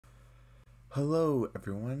Hello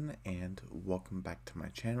everyone and welcome back to my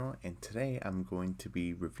channel, and today I'm going to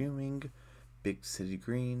be reviewing Big City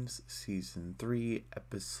Greens Season 3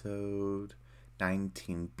 Episode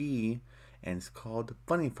 19B, and it's called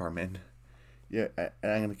Bunny Farmin'. And I'm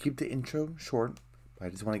going to keep the intro short, but I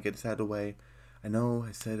just want to get this out of the way. I know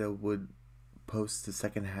I said I would post the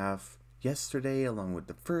second half yesterday along with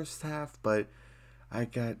the first half, but I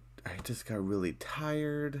just got really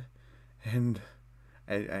tired, and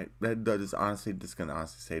I just honestly just gonna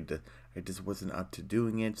honestly say that I just wasn't up to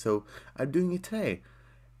doing it, so I'm doing it today,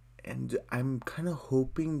 and I'm kind of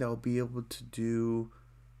hoping that I'll be able to do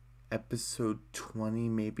episode 20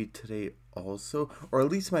 maybe today also, or at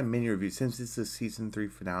least my mini review. Since it's the season 3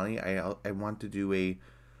 finale, I want to do a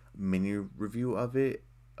mini review of it,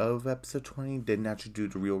 of episode 20, then actually do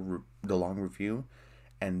the long review,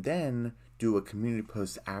 and then do a community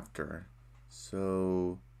post after.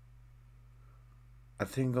 So I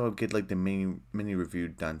think I'll get like the mini review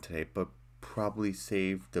done today, but probably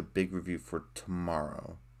save the big review for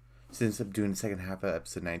tomorrow, since I'm doing the second half of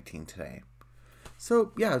episode 19 today.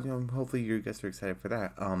 So yeah, hopefully you guys are excited for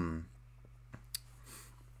that. So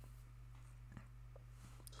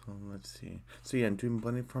let's see. So yeah, I'm doing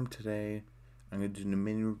Bunny Farm today. I'm gonna do the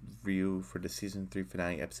mini review for the season 3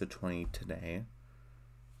 finale, episode 20 today,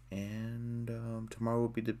 and tomorrow will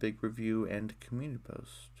be the big review and community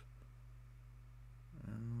post.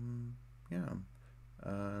 Yeah.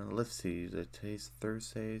 Let's see. Today's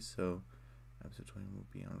Thursday, so episode 20 will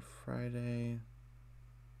be on Friday.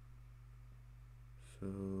 So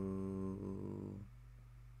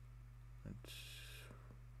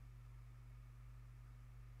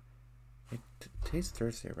today's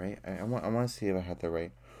Thursday, right? I want to see if I had that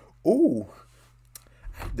right. Oh,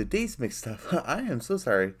 the days mixed up. I am so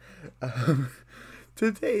sorry.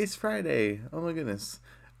 Today is Friday. Oh my goodness.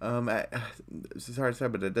 Sorry,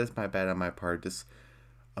 but that's my bad on my part. Just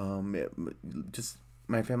my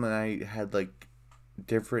family and I had like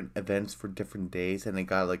different events for different days, and it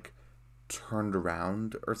got like turned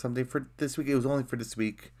around or something for this week. It was only for this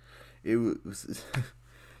week. It was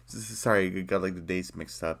sorry, I got like the days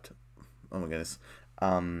mixed up. Oh my goodness.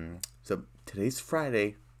 So today's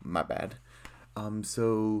Friday. My bad.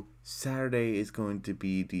 So Saturday is going to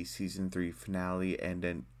be the season 3 finale, and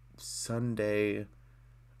then Sunday,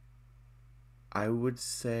 I would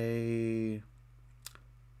say,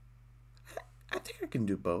 I think I can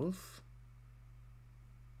do both.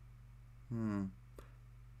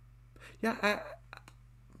 Yeah, I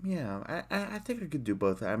think I could do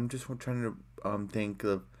both. I'm just trying to think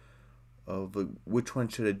of which one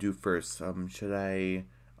should I do first. Should I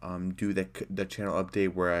do the channel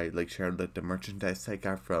update where I like share like the merchandise I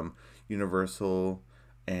got from Universal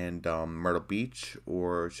and Myrtle Beach,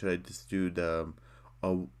 or should I just do the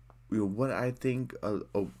what I think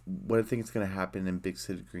is gonna happen in Big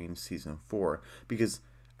City Greens season 4? Because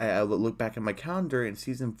I look back at my calendar, and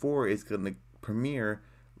season 4 is gonna premiere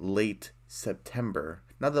late September.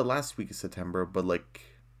 Not the last week of September, but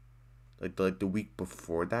like the week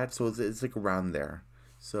before that. So it's like around there.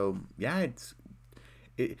 So yeah,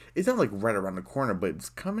 it's not like right around the corner, but it's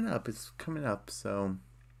coming up. It's coming up. So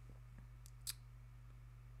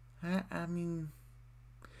I mean,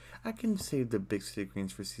 I can save the Big City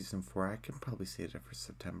Greens for season 4. I can probably save that for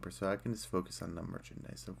September, so I can just focus on the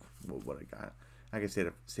merchandise of what I got. I can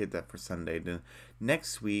save that for Sunday. Then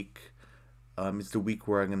next week, is the week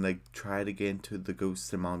where I'm gonna like try to get into the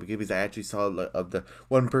Ghost and Mom, because I actually saw of the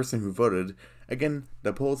one person who voted. Again,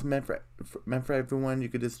 the poll's meant for everyone. You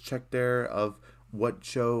could just check there of what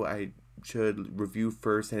show I should review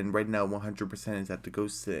first, and right now 100% is at the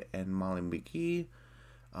Ghost and Molly McGee,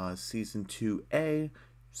 season 2A.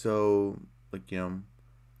 So like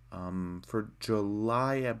for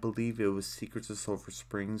July, I believe it was Secrets of Sulphur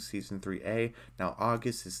Springs season 3A. Now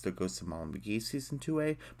August is the Ghost of Molly McGee season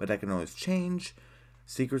 2A, but that can always change.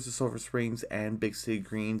 Secrets of Sulphur Springs and Big City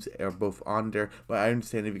Greens are both on there, but I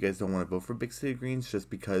understand if you guys don't want to vote for Big City Greens, just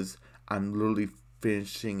because I'm literally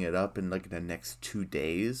finishing it up in like the next 2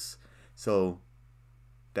 days. So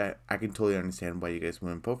that I can totally understand why you guys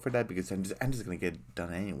wouldn't vote for that, because I'm just gonna get it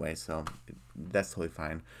done anyway, so that's totally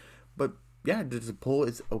fine. But yeah, the poll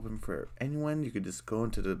is open for anyone. You could just go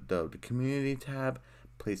into the community tab,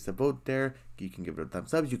 place the vote there. You can give it a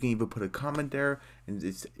thumbs up. You can even put a comment there, and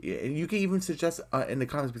you can even suggest in the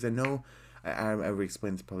comments, because I know I've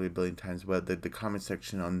explained this probably a billion times, but the comment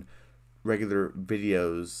section on regular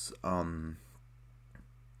videos,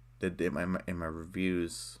 that in my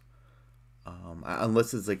reviews,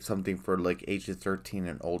 unless it's like something for like ages 13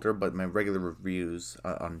 and older, but my regular reviews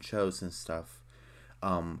on shows and stuff,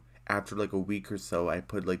 after like a week or so, I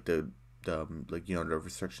put like the like, you know, the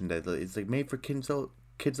restriction that it's like made for kids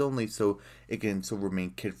only, so it can still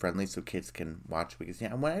remain kid friendly, so kids can watch, because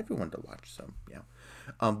yeah, I want everyone to watch. So yeah,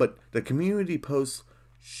 but the community posts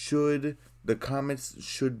the comments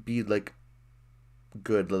should be like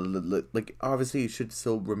good, like obviously it should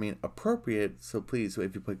still remain appropriate. So please, so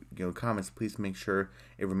if you put, you know, comments, please make sure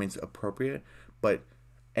it remains appropriate. But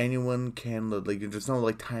anyone can, like, there's no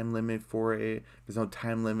like time limit for it. There's no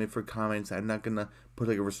time limit for comments. I'm not gonna put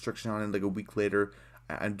like a restriction on it like a week later.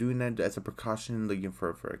 I'm doing that as a precaution, like, you know,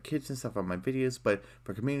 for kids and stuff on my videos. But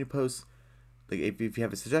for community posts, like if you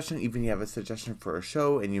have a suggestion, even if you have a suggestion for a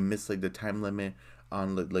show and you miss like the time limit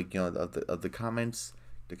on, like, you know, of the comments,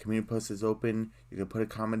 the community post is open. You can put a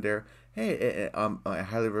comment there. Hey, I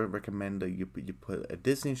highly recommend that you put a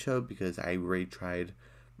Disney show, because I already tried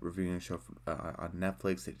reviewing a show on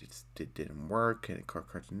Netflix. It didn't work. And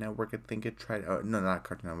Cartoon Network, I think it tried. No, not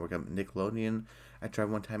Cartoon Network. Nickelodeon. I tried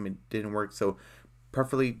one time. It didn't work. So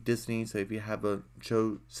preferably Disney. So if you have a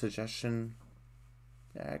show suggestion,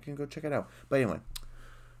 yeah, I can go check it out. But anyway,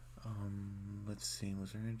 let's see.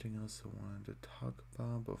 Was there anything else I wanted to talk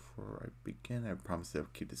about before I begin? I promised I'll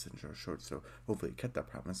keep this intro short, so hopefully I kept that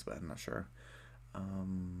promise, but I'm not sure.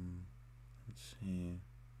 Let's see.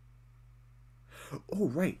 Oh,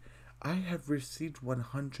 right. I have received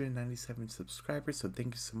 197 subscribers, so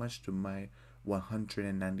thank you so much to my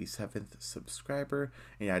 197th subscriber.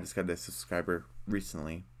 And yeah, I just got a subscriber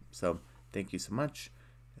recently, so thank you so much.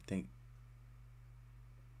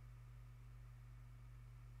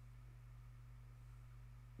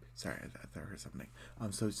 Sorry, I thought I heard something.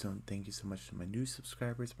 So thank you so much to my new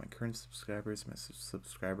subscribers, my current subscribers, my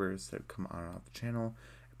subscribers that come on and off the channel.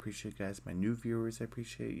 I appreciate you guys. My new viewers, I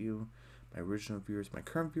appreciate you. My original viewers, my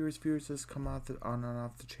current viewers that come on and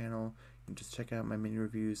off the channel. And just check out my mini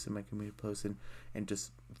reviews and my community posts, and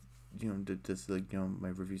just, you know, just like, you know, my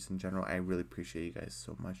reviews in general. I really appreciate you guys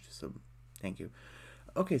so much. So thank you.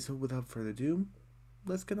 Okay, so without further ado,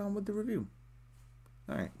 let's get on with the review.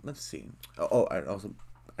 All right, let's see.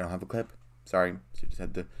 I don't have a clip. Sorry, so just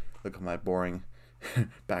had to look at my boring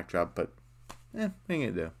backdrop, but what are you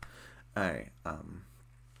gonna do? Alright,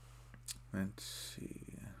 let's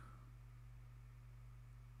see.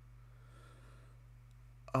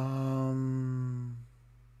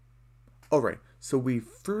 Alright, so we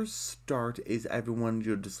first start is everyone,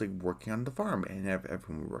 you know, just like working on the farm, and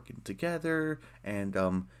everyone working together,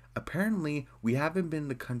 and apparently we haven't been in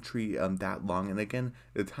the country that long, and again,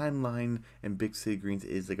 the timeline in Big City Greens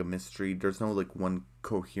is like a mystery. There's no like one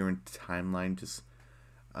coherent timeline. Just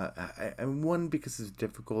one, because it's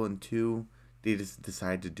difficult, and two, they just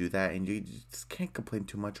decide to do that, and you just can't complain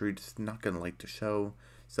too much, or you're just not gonna like the show.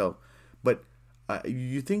 So, but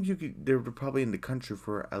you think they're probably in the country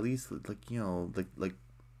for at least, like, you know, like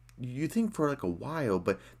you think for like a while,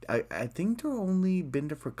 but I think they're only been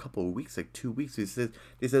there for a couple of weeks, like 2 weeks. They said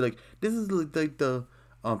like this is like the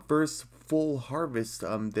first full harvest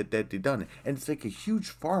that they've done, and it's like a huge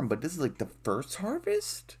farm, but this is like the first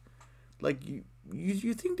harvest. Like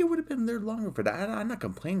you think they would have been there longer for that? I'm not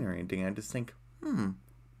complaining or anything. I just think,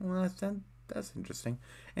 well, that's interesting.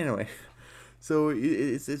 Anyway. So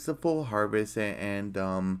it's a full harvest, and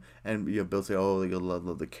you know, Bill say, oh, like, I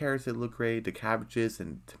love the carrots, they look great, the cabbages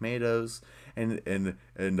and tomatoes, and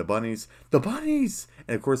the bunnies,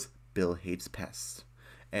 and of course Bill hates pests,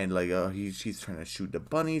 and like she's trying to shoot the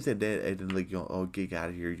bunnies, and then like, you know, oh, get out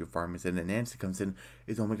of here, your farmers, and then Nancy comes in,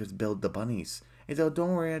 is, oh my gosh, Bill, the bunnies, and so,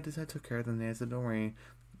 don't worry, I took care of them, Nancy, don't worry,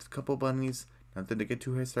 it's a couple bunnies, nothing to get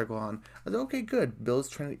too hysterical on. I was, okay, good,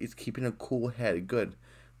 Bill's is keeping a cool head, good.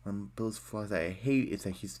 Bill's flaws that I hate is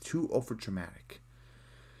that he's too over dramatic.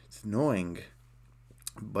 It's annoying.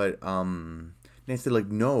 But Nancy, like,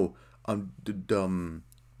 no, do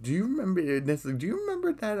you remember, Nancy, do you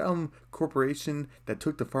remember that corporation that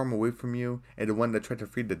took the farm away from you, and the one that tried to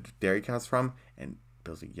free the dairy cows from? And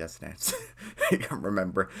Bill's like, yes, Nancy. I can't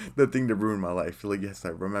remember the thing that ruined my life. Like, yes, I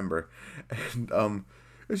remember. And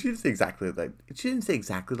she didn't say exactly like,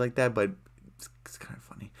 that, but it's kind of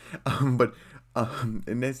funny.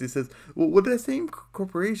 And Nancy says, well, with that same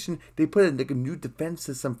corporation, they put in like a new defense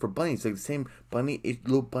system for bunnies. Like the same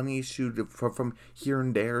little bunny issue from here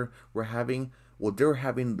and there we're having. Well, they're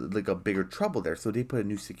having like a bigger trouble there, so they put a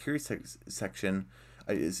new security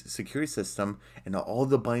security system, and all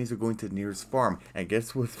the bunnies are going to the nearest farm. And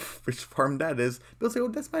guess which farm that is? Bill's like, oh,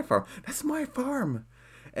 that's my farm. That's my farm.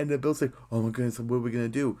 And then Bill's like, oh my goodness, what are we gonna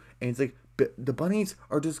do? And it's like, the bunnies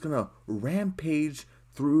are just gonna rampage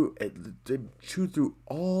through, chew through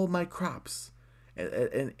all my crops,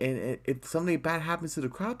 and if something bad happens to the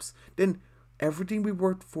crops, then everything we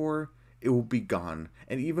worked for it will be gone.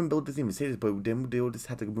 And even Bill doesn't even say this, but then they will just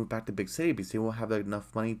have to move back to big city because they won't have like,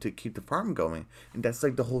 enough money to keep the farm going. And that's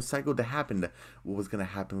like the whole cycle that happened. What was gonna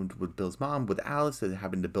happen with Bill's mom, with Alice, that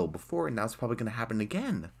happened to Bill before, and now it's probably gonna happen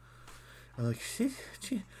again. I'm like, she.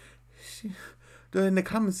 In the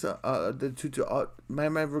comments, my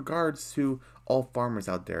regards to all farmers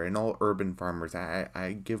out there and all urban farmers.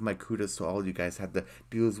 I give my kudos to all you guys have to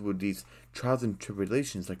deal with these trials and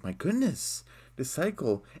tribulations. Like, my goodness, this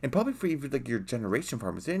cycle, and probably for even like your generation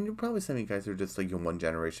farmers, and you're probably some of you guys are just like your one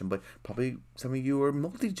generation, but probably some of you are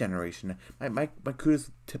multi-generation. My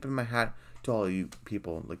kudos, tipping my hat to all of you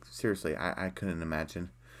people. Like, seriously, I couldn't imagine.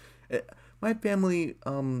 My family,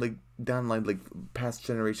 like down line, like past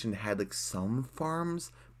generation had like some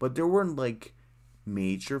farms, but there weren't like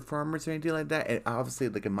major farmers or anything like that. And obviously,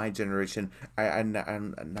 like in my generation, I'm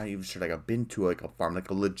not even sure like I've been to like a farm, like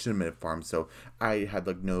a legitimate farm. So I had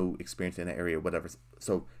like no experience in that area, whatever.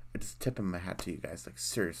 So I just tipping my hat to you guys, like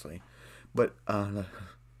seriously. But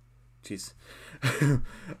jeez,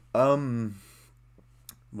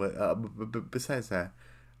 but besides that,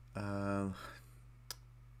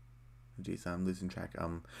 Jeez, I'm losing track.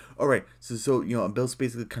 All right. So Bill's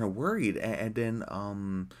basically kind of worried, and then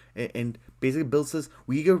and basically Bill says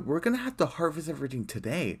we're gonna have to harvest everything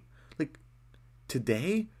today, like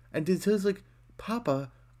today, and then says like,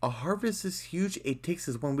 Papa, a harvest is huge. It takes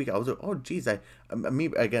us 1 week. I was like, oh geez, I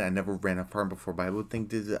mean again, I never ran a farm before, but I would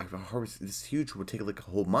think this a harvest this huge would take like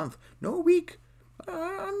a whole month, no, a week.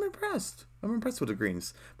 I'm impressed. I'm impressed with the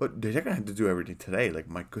greens, but they're gonna have to do everything today. Like,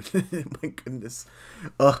 my goodness, my goodness.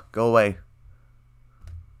 Ugh, go away.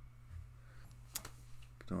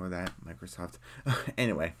 Ignore that, Microsoft.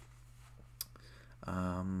 Anyway,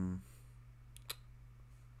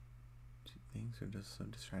 things are just so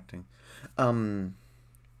distracting.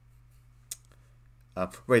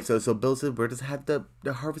 Right, so Bill said we're just had the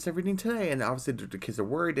harvest everything today, and obviously the kids are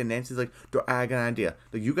worried, and Nancy's like, I got an idea.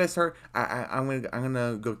 Like, you guys start. I'm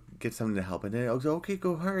gonna go get something to help, and then I was like, okay,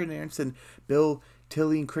 go hurry, Nancy. And Bill,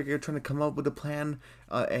 Tilly, and Cricket are trying to come up with a plan.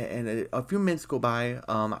 And a few minutes go by.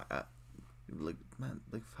 Like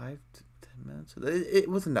 5 to 10 minutes. It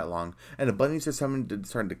wasn't that long, and the bunnies are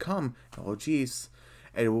starting to come. Oh jeez.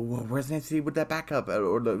 And where's Nancy with that backup?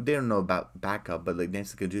 Or they don't know about backup, but like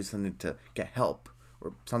Nancy could do something to get help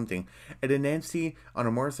or something. And then Nancy on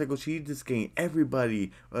a motorcycle, she just getting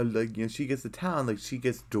everybody. She gets the town. Like, she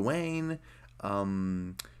gets Dwayne.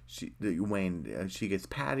 She gets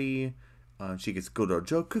Patty. She gets good old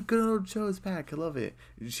Joe. Good old Joe is back. I love it.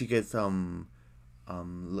 She gets Lapita.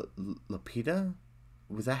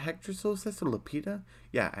 Was that Hector's soul sister, Lapita?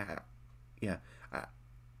 Yeah.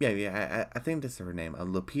 I think that's her name.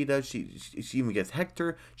 Lapita. She even gets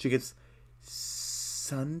Hector. She gets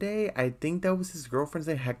Sunday. I think that was his girlfriend's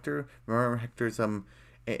name, Hector. Remember Hector's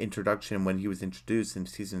introduction when he was introduced in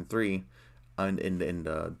season 3, in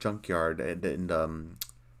the junkyard, in the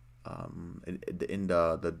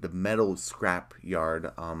metal scrap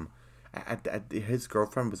yard. His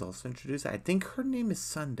girlfriend was also introduced. I think her name is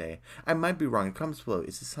Sunday. I might be wrong. It comes below.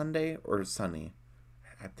 Is it Sunday or Sunny?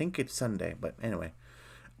 I think it's Sunday, but anyway.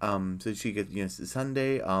 So she gets,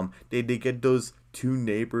 Sunday. They get those 2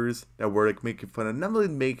 neighbors that were like making fun of, not really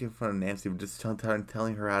making fun of Nancy, but just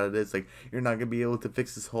telling her how it is. Like, you're not gonna be able to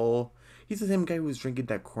fix this hole. He's the same guy who was drinking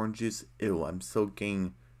that corn juice. Ew, I'm so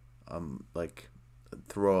getting, like,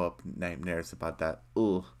 throw up nightmares about that.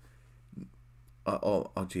 Ugh.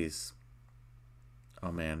 Oh, jeez.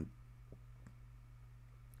 Oh man.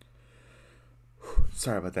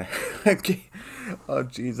 Sorry about that. Okay. Oh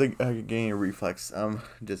jeez, I'm getting a reflex.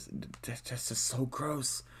 Just so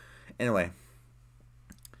gross. Anyway.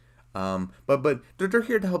 But they're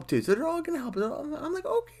here to help too, so they're all gonna help. I'm like,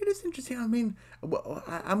 okay, that's interesting. I mean,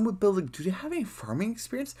 I'm with Bill. Like, do you have any farming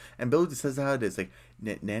experience? And Bill just says how it is. Like,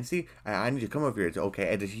 Nancy, I need to come over here. It's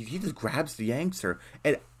okay. And he just grabs the yanks her,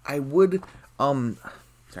 and I would sorry,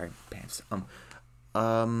 pants.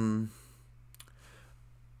 I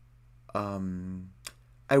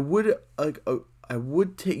would like. I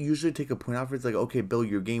would usually take a point off. It's like, okay, Bill,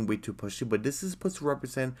 you're getting way too pushy, but this is supposed to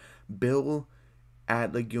represent Bill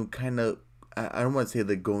at, like, kind of, I don't want to say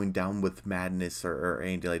like going down with madness or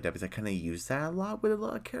anything like that, because I kind of use that a lot with a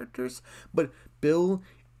lot of characters. But Bill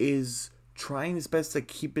is trying his best to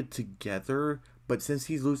keep it together, but since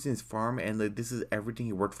he's losing his farm and like this is everything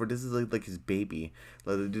he worked for, this is like his baby.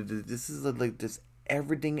 This is like this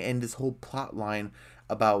everything, and this whole plot line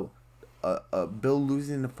about Bill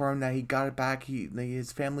losing the farm. Now he got it back.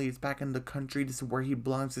 His family is back in the country. This is where he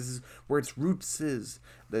belongs. This is where its roots is.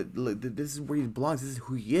 This is where he belongs. This is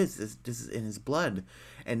who he is. This is in his blood.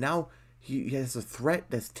 And now he has a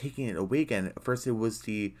threat that's taking it away again. First it was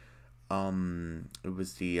the it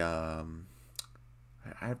was the I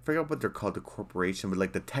forgot what they're called, the corporation, but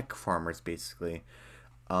like the tech farmers basically.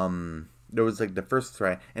 There was like the first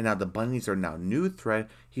threat, and now the bunnies are now new threat.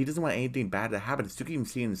 He doesn't want anything bad to happen. Stu can even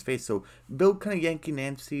see in his face. So Bill kind of yanking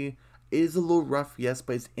Nancy is a little rough, yes,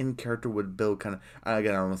 but it's in character with Bill kind of,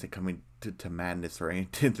 again, I don't want to say coming to madness or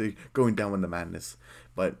anything, going down with the madness.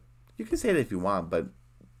 But you can say it if you want, but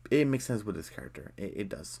it makes sense with his character. It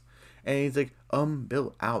does. And he's like,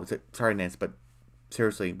 Bill, ow. It's like, sorry, Nancy, but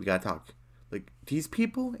seriously, we gotta talk. Like, these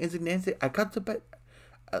people, is it Nancy? I got to bet.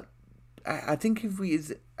 I think if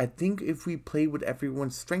we play with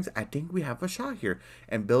everyone's strengths, I think we have a shot here.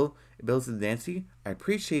 And Bill says, Nancy, I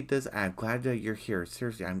appreciate this. I'm glad that you're here.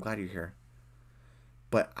 Seriously, I'm glad you're here.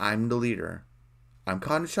 But I'm the leader. I'm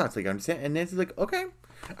calling the shots. Like, I understand. And Nancy's like, okay.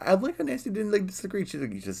 I like how Nancy didn't like disagree. She's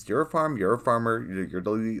like, you're a farmer. You're a farmer. You're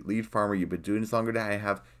the lead farmer. You've been doing this longer than I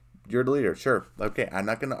have. You're the leader. Sure. Okay. I'm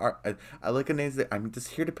not gonna. I like a Nancy. I'm just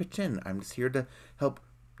here to pitch in. I'm just here to help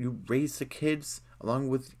you raise the kids along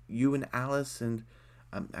with you and Alice, and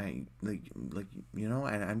I like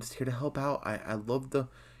and I'm just here to help out. I love the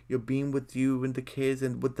being with you and the kids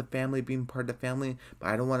and with the family, being part of the family, but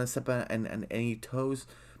I don't want to step on any toes.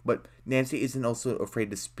 But Nancy isn't also afraid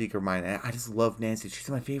to speak her mind, and I just love Nancy. She's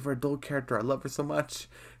my favorite adult character. I love her so much.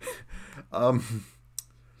 Let's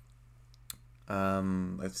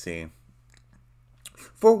see.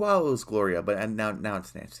 For a while it was Gloria, but now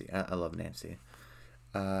it's Nancy. I love Nancy.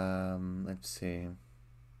 Let's see.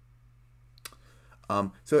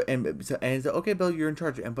 So it's like, okay, Bill, you're in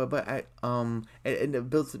charge. And but I and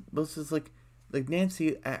Bill's just like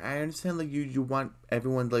Nancy, I understand like you want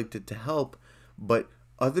everyone like to help, but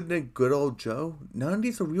other than good old Joe, none of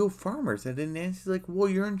these are real farmers. And then Nancy's like, well,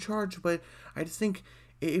 you're in charge, but I just think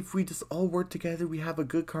if we just all work together, we have a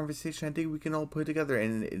good conversation. I think we can all put it together.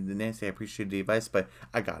 And Nancy, I appreciate the advice, but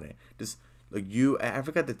I got it. Just like I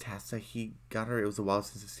forgot the task that he got her. It was a while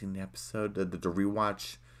since I've seen the episode. The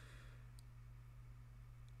rewatch.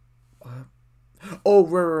 What? Oh,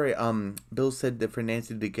 right. Bill said that for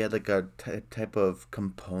Nancy to get like a type of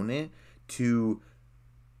component to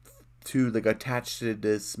like attach to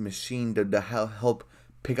this machine to help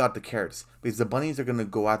pick out the carrots, because the bunnies are gonna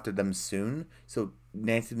go after them soon. So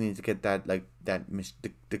Nancy needs to get that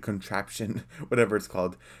the contraption, whatever it's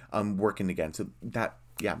called, working again. So that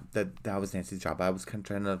was Nancy's job. I was kind of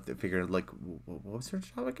trying to figure like what was her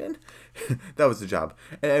job again. That was the job.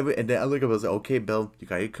 And then I look at Bill and say, okay, Bill, you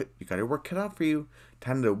got your work cut out for you.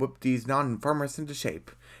 Time to whip these non-farmers into shape.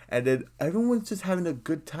 And then everyone's just having a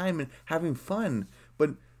good time and having fun,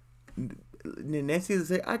 but Nancy is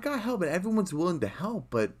like, I got help, and everyone's willing to help,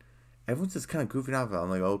 but everyone's just kind of goofing off. I'm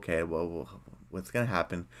like, okay, well, what's gonna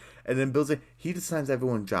happen? And then Bill's like, he just signs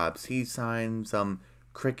everyone jobs. He signs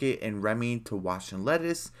Cricket and Remy to wash and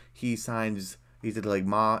lettuce. He did like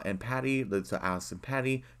Ma and Patty, so Alice and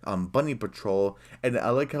Patty, Bunny Patrol, and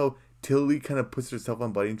I like how Tilly kind of puts herself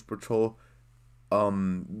on Bunny Patrol.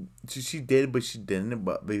 She did, but she didn't.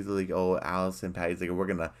 But basically, like, oh, Alice and Patty's like, we're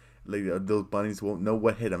gonna. Like those bunnies won't know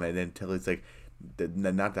what hit them, and then Tilly's like,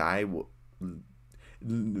 not that I will,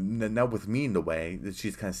 not with me in the way. That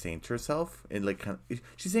she's kind of saying to herself, and like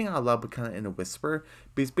she's saying out loud, but kind of in a whisper.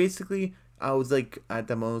 Because basically, I was like at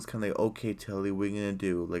the moment, kind of like, okay, Tilly, what are you gonna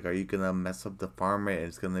do? Like, are you gonna mess up the farm, and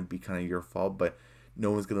it's gonna be kind of your fault, but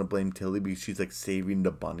no one's gonna blame Tilly because she's like saving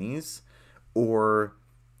the bunnies, or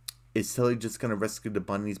is Tilly just gonna rescue the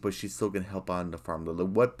bunnies, but she's still gonna help out on the farm? Like,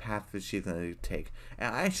 what path is she gonna take?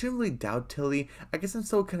 And I shouldn't really doubt Tilly. I guess I'm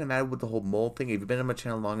still kind of mad with the whole mole thing. If you've been on my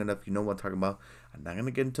channel long enough, you know what I'm talking about. I'm not gonna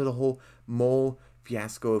get into the whole mole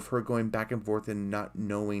fiasco of her going back and forth and not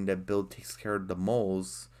knowing that Bill takes care of the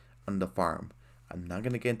moles on the farm. I'm not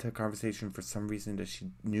gonna get into a conversation for some reason that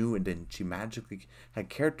she knew and then she magically had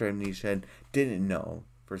character amnesia and didn't know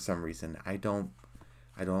for some reason. I don't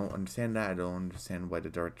understand that. I don't understand why the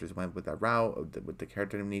directors went with that route with the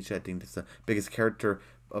character amnesia. I think that's the biggest character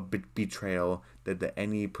betrayal that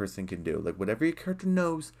any person can do. Like, whatever your character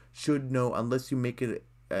knows should know, unless you make it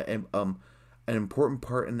an important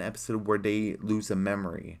part in the episode where they lose a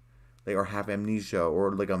memory, like, or have amnesia,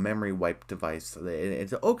 or like a memory wipe device.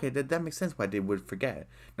 It's okay. That makes sense why they would forget.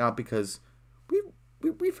 Not because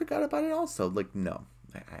we forgot about it also. Like, no,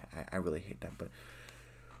 I really hate that, but.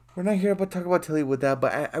 We're not here to talk about Tilly with that,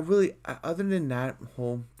 but I really, other than that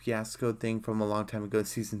whole fiasco thing from a long time ago,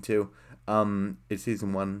 season 2, it's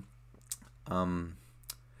season 1, I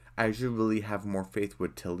actually really have more faith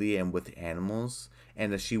with Tilly and with animals,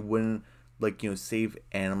 and that she wouldn't, like, save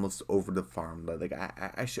animals over the farm. Like,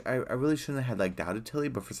 I really shouldn't have, like, doubted Tilly,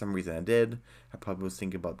 but for some reason I did. I probably was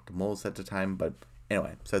thinking about the moles at the time, but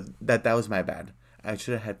anyway, so that was my bad. I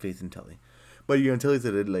should have had faith in Tilly. But Tilly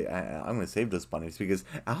said, like, I'm gonna save those bunnies because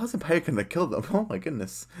Alice and Pike gonna kill them. Oh my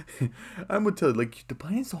goodness, I'm with Tilly. Like, the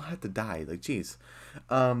bunnies don't have to die. Like, jeez.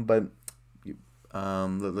 But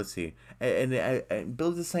let's see. And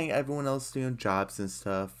Bill is saying everyone else doing jobs and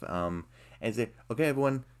stuff. And say, okay,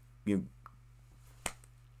 everyone, you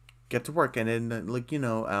get to work. And then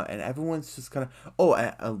and everyone's just kind of,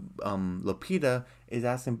 Lupita is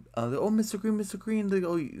asking, Mr. Green, like,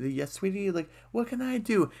 oh yes, sweetie, like, what can I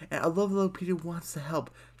do? And I love that Lupita wants to help.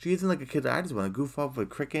 She isn't like a kid. I just want to goof off with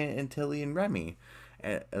Cricket and Tilly and Remy,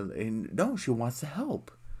 and no, she wants to help.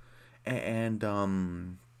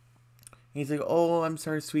 And he's like, oh, I'm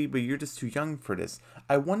sorry, sweet, but you're just too young for this.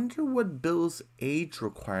 I wonder what Bill's age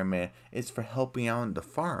requirement is for helping out on the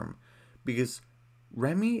farm, because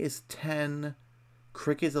Remy is 10,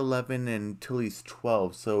 Cricket's 11, and Tilly's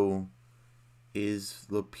 12. So is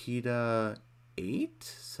Lupita 8?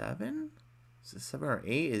 7? Is it 7 or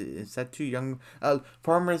 8? Is that too young?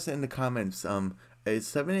 Farmers in the comments, is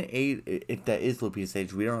 7 and 8, if that is Lupita's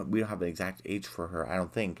age? We don't have an exact age for her. I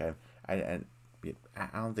don't think. I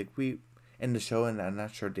don't think we in the show, and I'm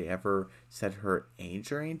not sure they ever said her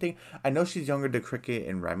age or anything. I know she's younger than Cricket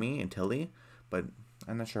and Remy and Tilly, but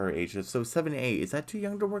I'm not sure her age is. So 7 and 8, is that too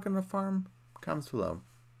young to work on a farm? Comments below.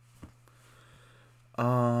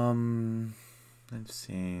 Let's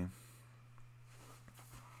see.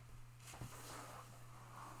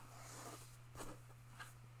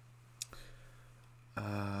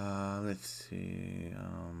 Let's see.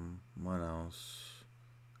 What else?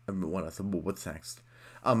 What's next?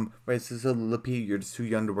 Right, so Lupita, you're just too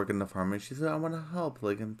young to work in the farm, and she said, I want to help.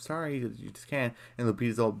 Like, I'm sorry, you just can't. And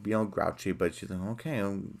Lupita's all, grouchy, but she's like, okay,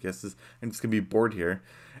 I guess I'm just gonna be bored here.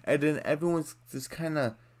 And then everyone's just kind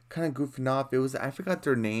of goofing off. I forgot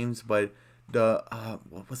their names, but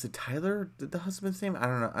what was it, Tyler? The husband's name? I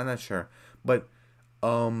don't know. I'm not sure. But,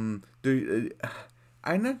 I'm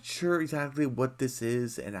not sure exactly what this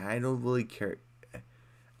is, and I don't really care.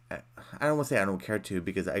 I don't want to say I don't care to,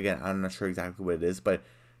 because again, I'm not sure exactly what it is, but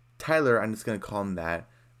Tyler, I'm just gonna call him that.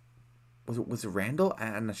 Was it Randall?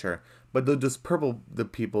 I'm not sure. But the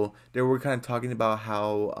people, they were kind of talking about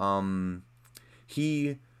how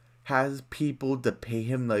he has people to pay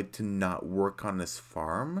him, like, to not work on his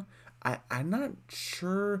farm. I'm not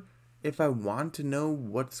sure if I want to know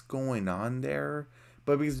what's going on there.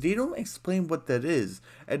 But because they don't explain what that is.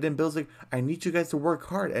 And then Bill's like, I need you guys to work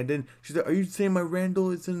hard. And then she's like, are you saying my Randall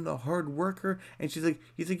isn't a hard worker? And he's like,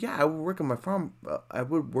 yeah, I would work on my farm. I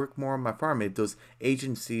would work more on my farm if those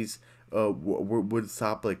agencies would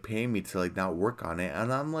stop, like, paying me to, like, not work on it.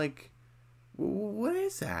 And I'm like, what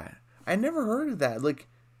is that? I never heard of that. Like,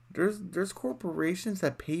 there's corporations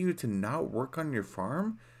that pay you to not work on your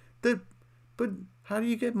farm? But how do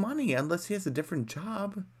you get money unless he has a different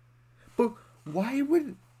job? But why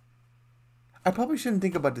would... I probably shouldn't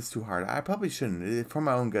think about this too hard. I probably shouldn't. For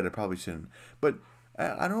my own good, I probably shouldn't. But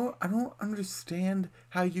I don't understand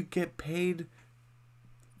how you get paid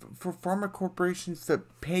for pharma corporations to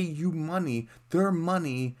pay you money, their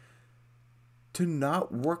money, to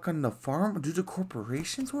not work on the farm. Do the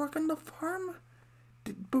corporations work on the farm?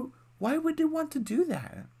 But why would they want to do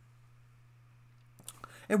that?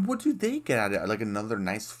 And what do they get out of it? Like, another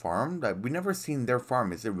nice farm? Like, we never seen their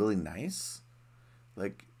farm. Is it really nice?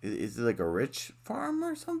 Like, is it like a rich farm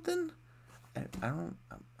or something? I don't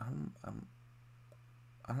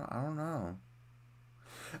know.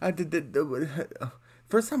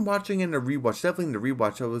 First time watching in a rewatch, definitely in the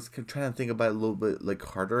rewatch, I was trying to think about it a little bit, like,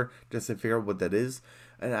 harder, just to figure out what that is.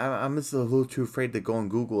 And I'm just a little too afraid to go on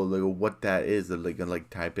Google, like, what that is, like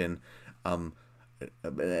type in,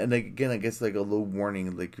 and again, I guess, like, a little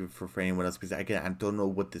warning, like, for anyone else, because again, I don't know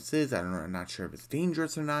what this is. I'm not sure if it's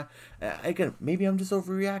dangerous or not. Again, maybe I'm just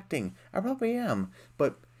overreacting. I probably am,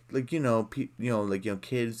 but, like,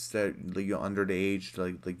 kids that, like, under the age,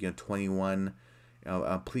 like 21,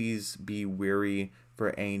 please be wary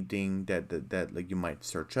for anything that like, you might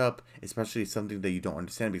search up, especially something that you don't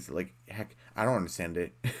understand, because, like, heck, I don't understand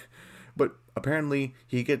it. But apparently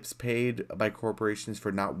he gets paid by corporations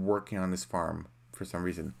for not working on his farm for some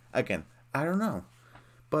reason. Again, I don't know.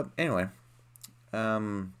 But anyway,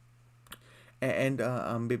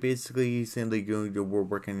 basically he's saying, like, we're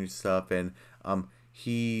working on your stuff, and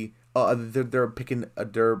they're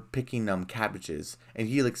picking cabbages, and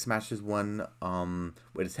he, like, smashes one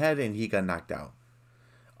with his head, and he got knocked out.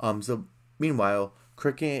 So meanwhile,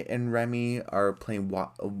 Cricket and Remy are playing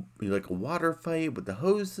like a water fight with the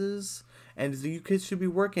hoses, and so, you kids should be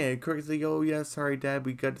working. And Cricket's like, oh yeah, sorry dad,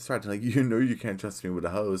 we got distracted. Like, you can't trust me with a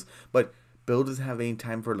hose. But Bill doesn't have any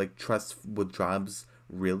time for, like, trust with jobs,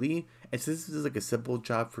 really. And since this is like a simple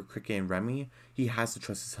job for Cricket and Remy, he has to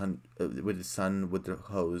trust his son with the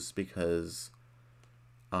hose because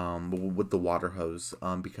with the water hose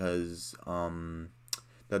because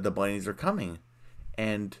the bunnies are coming,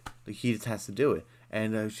 and like, he just has to do it.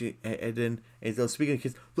 And speaking of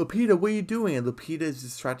kids, Lupita, what are you doing? And Lupita is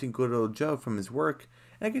distracting good old Joe from his work.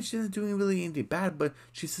 And again, she's not doing really anything bad, but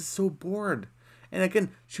she's just so bored. And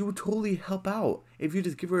again, she would totally help out if you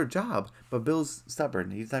just give her a job. But Bill's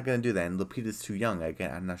stubborn; he's not gonna do that. And Lupita's too young.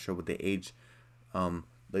 Again, I'm not sure what the age,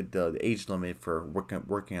 like the age limit for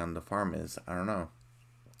working on the farm is. I don't know.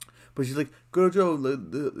 But she's like, "Good old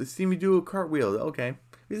Joe, see me do a cartwheel." Okay.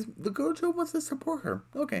 The Good Joe wants to support her.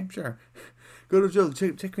 Okay, sure. Good Joe,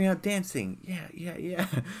 check me out dancing. Yeah.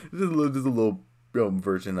 There's a little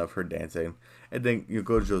version of her dancing, and then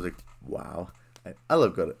Good Joe's like, wow, I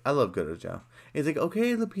love Good Joe. It's like,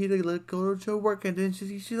 okay, Lupita, let Good Joe work, and then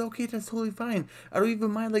she's okay. That's totally fine. I don't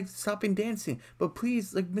even mind like stopping dancing, but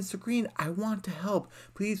please, like Mr. Green, I want to help.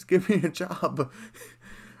 Please give me a job.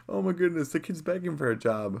 Oh my goodness, the kid's begging for a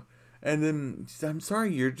job. And then I'm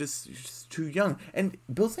sorry, you're just too young. And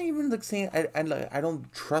Bill's not even like saying I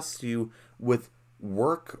don't trust you with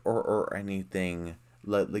work or anything.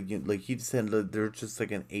 Like he just said there's just like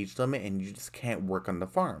an age limit and you just can't work on the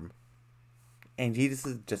farm. And he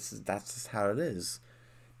just that's just how it is.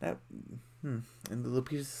 That and the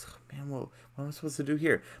Lupita's man, what am I supposed to do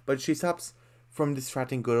here? But she stops from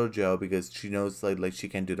distracting good old Joe because she knows like she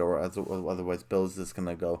can't do it, or otherwise Bill's just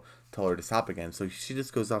gonna go tell her to stop again. So she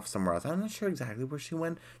just goes off somewhere else. I'm not sure exactly where she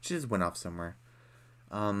went. She just went off somewhere.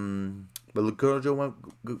 But good old Joe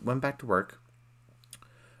went back to work.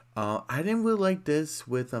 I didn't really like this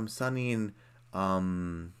with Sonny and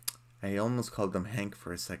I almost called him Hank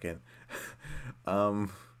for a second. Not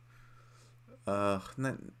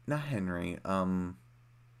Henry.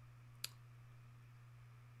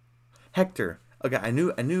 Hector. Okay, I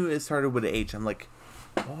knew it started with an H. I'm like,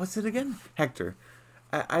 what was it again? Hector.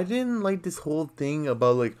 I didn't like this whole thing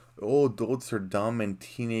about like, oh, adults are dumb and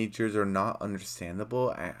teenagers are not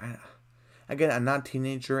understandable. Again, I'm not a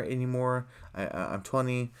teenager anymore. I'm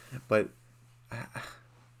 20, but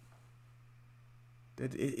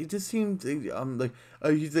it just seems like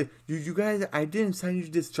he's like you guys. I didn't sign you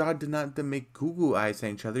to this job to not to make Google eyes on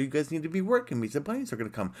each other. You guys need to be working because the bunnies are gonna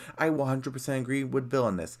come. I 100% agree with Bill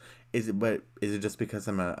on this. Is it just because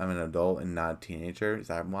I'm an adult and not a teenager? Is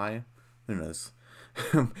that why? Who knows?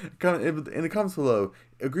 In the comments below,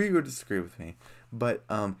 agree or disagree with me. But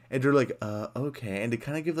and they're like, okay, and they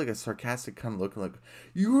kind of give like a sarcastic kind of look, like,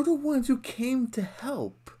 you're the ones who came to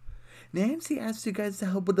help. Nancy asked you guys to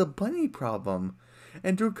help with the bunny problem,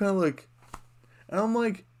 and they're kind of like, and I'm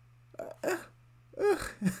like,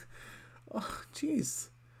 oh, jeez,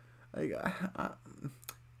 like,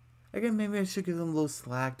 again, maybe I should give them a little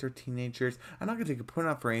slack. They're teenagers. I'm not gonna take a point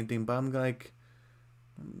off or anything, but I'm like,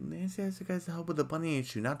 Nancy asked you guys to help with the bunny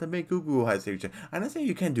issue, not to make Google has issue. I'm not saying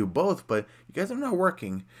you can't do both, but you guys are not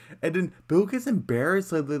working. And then Bill gets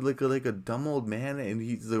embarrassed like a dumb old man, and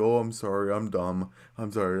he's like, "Oh, I'm sorry, I'm dumb.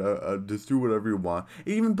 I'm sorry. Just do whatever you want." And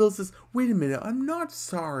even Bill says, "Wait a minute, I'm not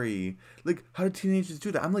sorry." Like, how do teenagers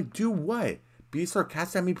do that? I'm like, do what? Be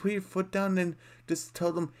sarcastic? I mean, put your foot down and just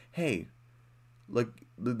tell them, "Hey, like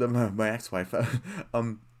my ex-wife,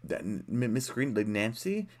 that Miss Green, like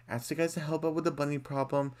Nancy, asked you guys to help out with the bunny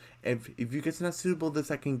problem. If you guys are not suitable this,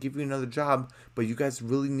 I can give you another job, but you guys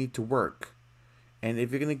really need to work. And if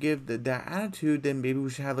you're gonna give that attitude, then maybe we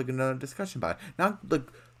should have like another discussion about it. Not like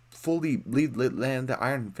fully land the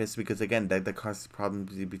iron fist, because again that causes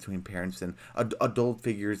problems between parents and adult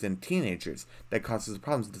figures and teenagers. That causes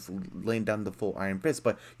problems, just laying down the full iron fist.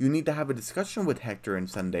 But you need to have a discussion with Hector and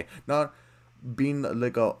Sunday, not being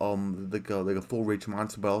like a full rage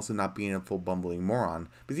monster, but also not being a full bumbling moron.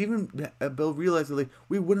 Because even Bill realized like,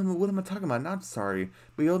 wait, what am I talking about? Not sorry,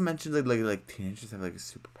 but you all mentioned like teenagers have like a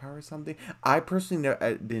superpower or something. I personally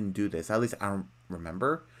I didn't do this. At least I don't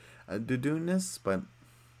remember doing this. But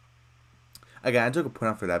again, I took a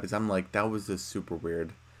point out for that because I'm like, that was just super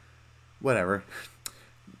weird. Whatever.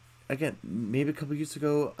 Again, maybe a couple years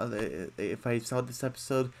ago, if I saw this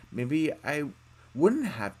episode, maybe I wouldn't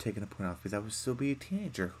have taken a point off because I would still be a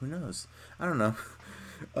teenager. Who knows? I don't know.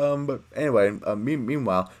 But anyway,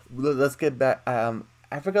 meanwhile, let's get back.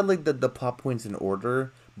 I forgot like the plot points in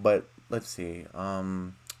order, but let's see.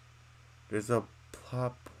 There's a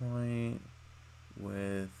plot point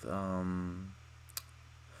with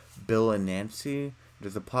Bill and Nancy.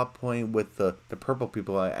 There's a plot point with the purple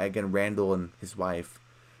people. Again, Randall and his wife.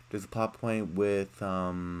 There's a plot point with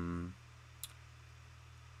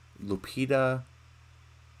Lupita.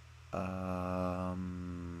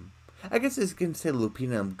 I guess you can say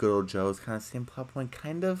Lupita and Good Old Joe is kind of the same plot point,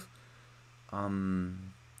 kind of.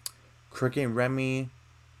 Cricket and Remy,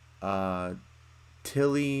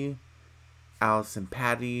 Tilly, Alice and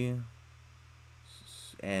Patty,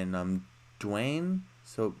 and Dwayne.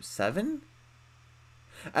 So 7.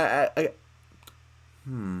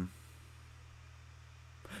 Hmm.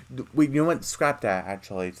 Wait, you know what? Scrap that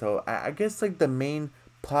actually. So I guess like the main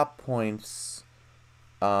plot points,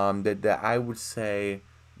 that I would say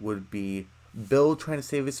would be Bill trying to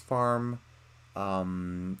save his farm.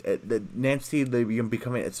 Nancy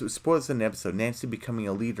becoming, it's spoilers in the episode. Nancy becoming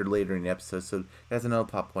a leader later in the episode, so that's another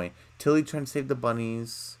plot point. Tilly trying to save the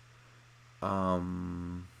bunnies.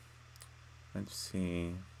 Let's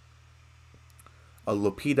see.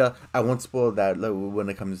 Lupita. I won't spoil that when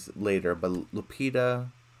it comes later, but Lupita,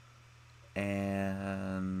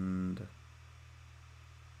 and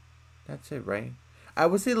that's it, right? I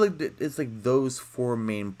would say like it's like those 4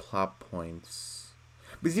 main plot points.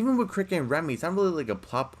 Because even with Cricket and Remy, it's not really like a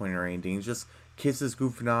plot point or anything. It's just kids is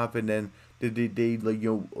goofing off, and then they like,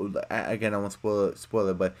 you know, again, I won't spoil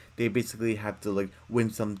it, but they basically have to like win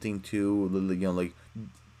something to, you know, like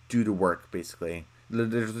do the work basically.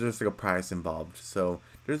 There's like a prize involved. So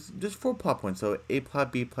there's 4 plot points. So A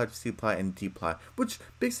plot, B plot, C plot, and D plot, which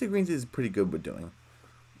Big City Greens is pretty good with doing.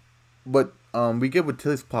 But we get with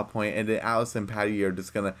Tilly's plot point, and then Alice and Patty are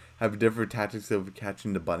just gonna have different tactics of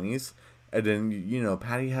catching the bunnies. And then, you know,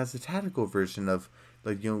 Patty has the tactical version of,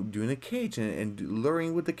 like, you know, doing a cage and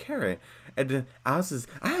luring with the carrot. And then Alice says,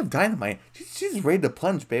 I have dynamite. She's ready to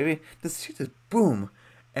plunge, baby. She just boom.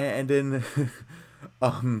 And then,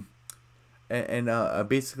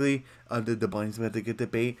 basically, the bunnies had to get the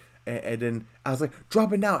bait. And then I was like,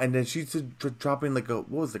 drop it now. And then she's just dropping like a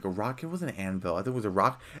rock? It wasn't an anvil. I think it was a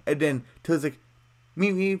rock. And then Tilly's like,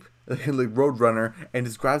 meep meep, like Roadrunner, and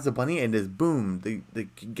just grabs the bunny and just boom, they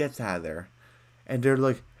gets out of there. And they're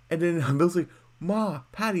like, and then Bill's like, Ma,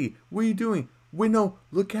 Patty, what are you doing? Wait, no,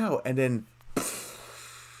 look out. And then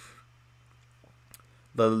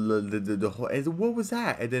the whole, and what was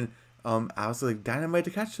that? And then I was like, dynamite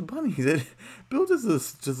to catch the bunnies. And Bill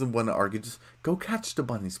doesn't want to argue, just go catch the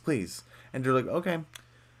bunnies, please. And they're like, okay.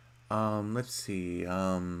 Let's see.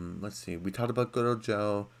 We talked about Good Old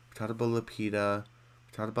Joe. We talked about Lupita.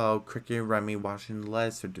 We talked about Cricket and Remy watching the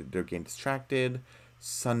lights. They're getting distracted.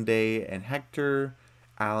 Sunday and Hector.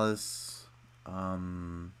 Alice.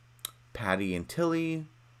 Patty and Tilly.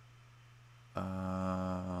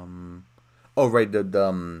 Oh right, the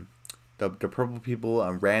purple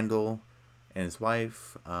people. Randall and his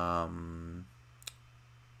wife.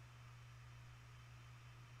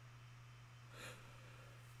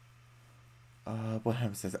 What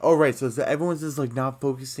happens next? Oh, right. So everyone's just like not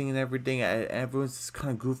focusing and everything. Everyone's just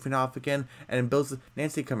kind of goofing off again. And Bill's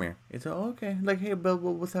Nancy, come here. It's like, oh, okay. Like, hey, Bill,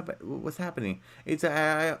 what's happening? It's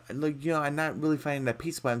I like, you know, I'm not really finding that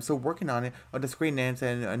peace, but I'm still working on it. Oh, that's great, Nancy.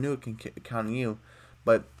 I knew it can count on you,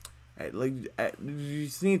 but like, you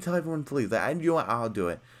just need to tell everyone to leave. Like, you know what? I'll do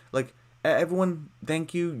it. Like, everyone,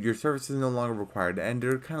 thank you. Your service is no longer required. And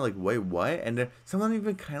they're kind of like, wait, what? And someone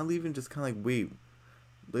even kind of leaving, just kind of like, wait.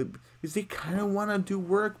 Because they kind of want to do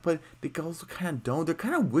work, but they also kind of don't. They're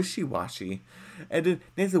kind of wishy-washy. And then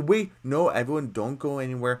Nancy, wait, no, everyone don't go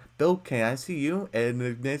anywhere. Bill, can I see you?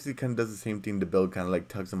 And Nancy kind of does the same thing to Bill, kind of like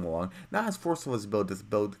tugs him along. Not as forceful as Bill, just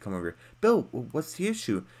Bill to come over. Bill, what's the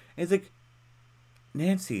issue? And it's like,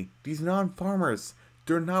 Nancy, these non-farmers,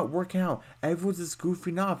 they're not working out. Everyone's just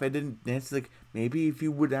goofing off. And then Nancy's like, maybe if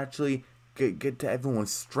you would actually get to everyone's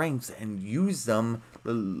strengths and use them,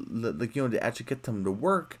 like, you know, to actually get them to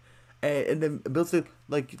work. And then Bill said,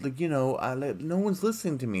 like, you know, no one's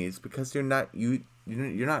listening to me. It's because you're not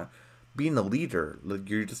being a leader. Like,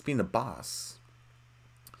 you're just being a boss.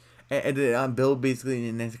 And then Bill basically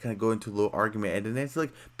and Nancy kind of go into a little argument. And then Nancy's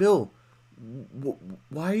like, Bill,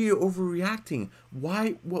 why are you overreacting?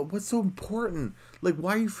 What's so important? Like,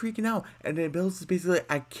 why are you freaking out? And then Bill's just basically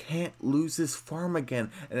like, I can't lose this farm again.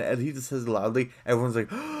 And he just says loudly. Everyone's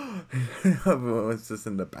like, everyone's just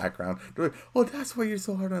in the background. They're like, oh, that's why you're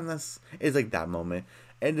so hard on us. It's like that moment.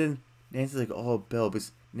 And then Nancy's like, oh, Bill,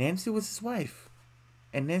 because Nancy was his wife.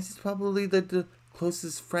 And Nancy's probably the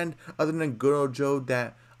closest friend other than Good Old Joe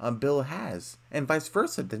that Bill has. And vice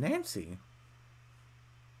versa to Nancy.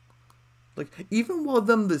 Like, even while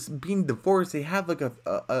them being divorced, they have like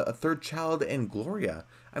a third child in Gloria.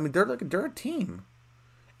 I mean, they're a team,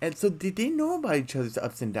 and so they know about each other's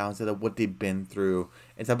ups and downs of what they've been through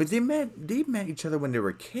and stuff. But they met each other when they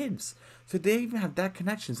were kids, so they even have that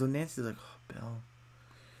connection. So Nancy's like, oh, Bill,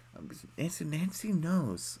 Nancy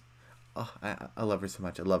knows. Oh, I love her so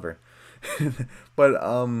much. I love her, but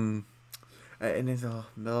and it's oh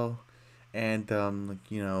Bill. And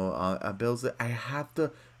Bill's like,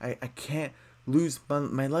 I can't lose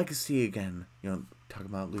my legacy again. Talking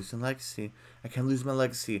about losing legacy. I can't lose my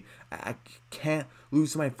legacy. I can't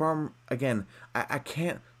lose my farm again. I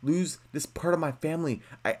can't lose this part of my family.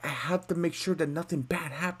 I have to make sure that nothing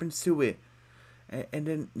bad happens to it. And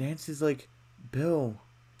then Nancy's like, Bill,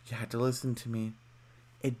 you have to listen to me.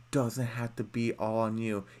 It doesn't have to be all on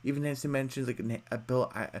you. Even Nancy mentions like, Bill,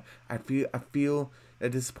 I feel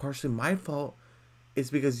that this is partially my fault. It's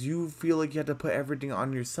because you feel like you have to put everything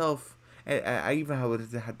on yourself. And I even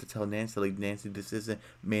had to tell Nancy, like, Nancy, this isn't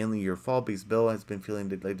mainly your fault, because Bill has been feeling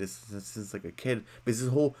like this since like a kid. Because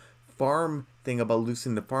this whole farm thing about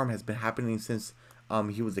losing the farm has been happening since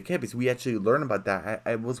he was a kid. Because we actually learn about that.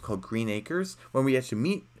 I was called Green Acres, when we actually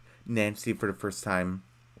meet Nancy for the first time.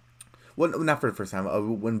 Well, not for the first time.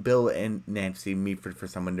 When Bill and Nancy meet for the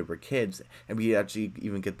first time when they were kids, and we actually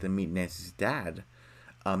even get to meet Nancy's dad.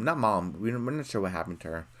 Not mom. We're not sure what happened to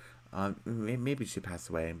her. Maybe she passed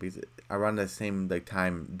away because around the same like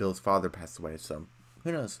time Bill's father passed away. So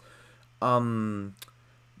who knows?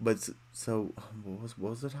 But so what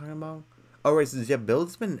was I talking about? Oh right, so yeah,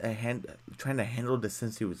 Bill's been trying to handle this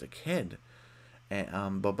since he was a kid.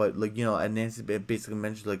 And but like and Nancy basically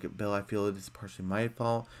mentioned like, Bill, I feel it is partially my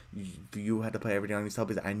fault. You had to put everything on yourself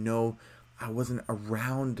because I know I wasn't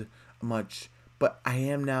around much, but I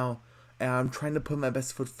am now. And I'm trying to put my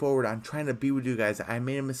best foot forward. I'm trying to be with you guys. I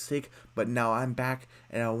made a mistake, but now I'm back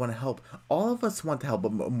and I want to help. All of us want to help,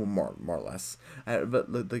 but more or less.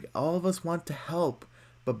 But like all of us want to help,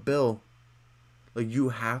 but Bill, like, you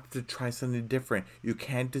have to try something different. You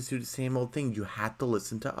can't just do the same old thing. You have to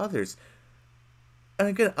listen to others. And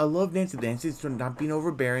again, I love Nancy. Nancy's not being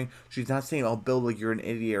overbearing. She's not saying, "Oh, Bill, like you're an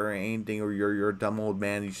idiot or anything, or you're a dumb old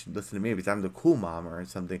man. You should listen to me because I'm the cool mom or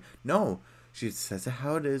something." No, she says it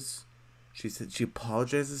how it is. She said she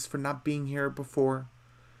apologizes for not being here before,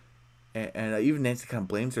 and even Nancy kind of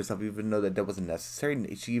blames herself, even though that wasn't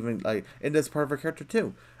necessary. She even like, and that's part of her character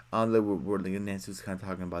too. Where like, Nancy was kind of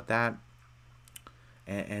talking about that,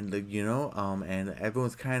 and like and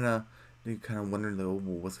everyone's kind of wondering like, oh,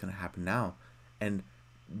 well, what's gonna happen now, and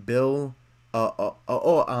Bill, I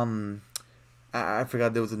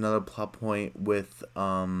forgot there was another plot point with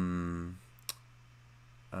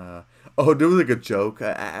there was like a joke.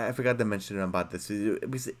 I forgot to mention about this.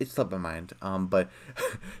 It slipped my mind. But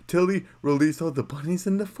Tilly released all the bunnies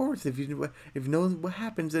in the forest. If you know what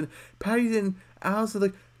happens, and Patty and Alice are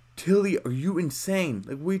like, Tilly, are you insane?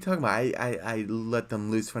 Like, what are you talking about? I let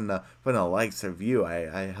them loose from the likes of you.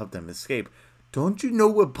 I helped them escape. Don't you know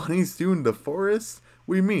what bunnies do in the forest?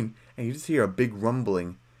 What do you mean? And you just hear a big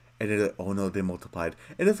rumbling, and they're like, oh no, they multiplied.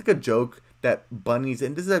 And it's like a joke that bunnies,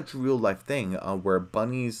 and this is a real life thing, where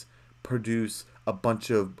bunnies produce a bunch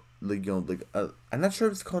of like I'm not sure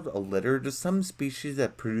if it's called a litter. There's some species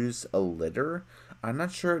that produce a litter. I'm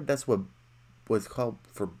not sure if that's what was called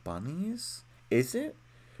for bunnies. Is it?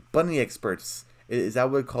 Bunny experts. Is that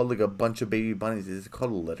what it's called? Like a bunch of baby bunnies. Is it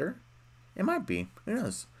called a litter? It might be. Who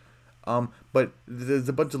knows? But there's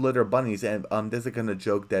a bunch of litter of bunnies, and there's like a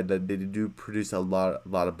joke that they do produce a lot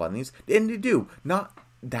of bunnies, and they do not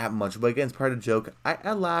that much, but again, it's part of the joke.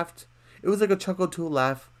 I laughed. It was like a chuckle to a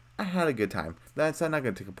laugh. I had a good time. I'm not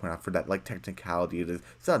gonna take a point out for that like technicality.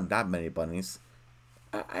 It's not that many bunnies.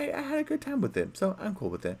 I had a good time with it, so I'm cool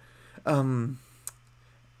with it. And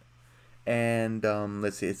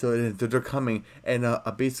let's see. So they're coming, and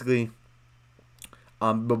basically,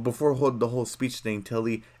 but before the whole speech thing,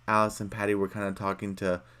 Tilly, Alice, and Patty were kind of talking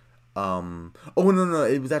to, oh no,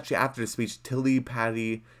 it was actually after the speech. Tilly,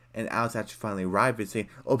 Patty, and Alice actually finally arrived and saying,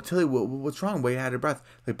 "Oh, Tilly, what's wrong? Why are you out of breath?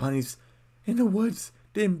 Like bunnies in the woods,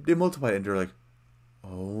 they multiplied." And they're like,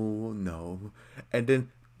 "Oh no!" And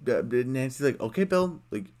then Nancy's like, "Okay, Bill,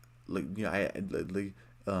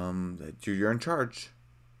 you're in charge.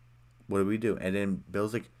 What do we do?" And then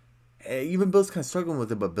Bill's like, even Bill's kind of struggling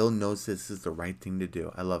with it, but Bill knows this is the right thing to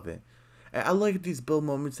do. I love it. I like these Bill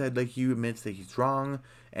moments that like he admits that he's wrong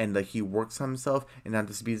and like he works on himself and not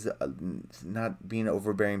just not being an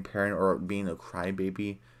overbearing parent or being a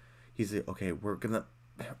crybaby. He's like, okay, we're gonna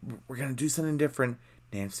do something different.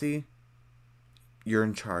 Nancy, you're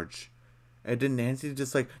in charge. And then Nancy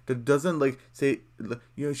just like doesn't like say,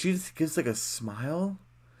 she just gives like a smile,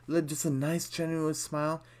 like just a nice genuine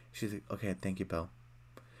smile. She's like, okay, thank you, Bill.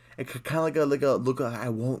 It kind of like a look. I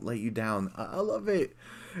won't let you down. I love it.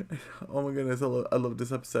 Oh my goodness, I love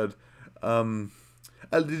this episode.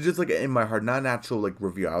 Just like in my heart, not an actual like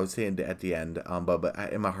review. I was saying at the end. But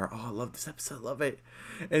in my heart, oh, I love this episode. Love it.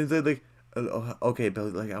 And it's like, okay, Bill,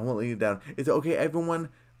 like I won't let you down. It's okay, everyone.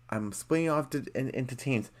 I'm splitting off into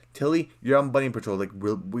teams. Tilly, you're on bunny patrol. Like,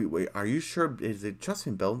 wait, are you sure? Is it trust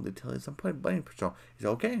me, Bill? Tilly, I'm putting bunny patrol. He's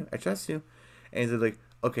okay. I trust you. And he's like,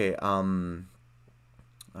 okay,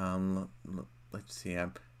 let's see.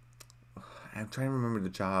 I'm trying to remember the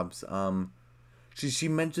jobs. She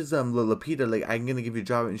mentions Lupita, like, I'm gonna give you a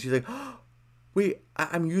job, and she's like, oh, wait,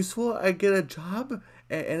 I'm useful. I get a job,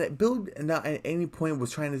 and Bill not at any point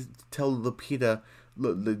was trying to tell Lupita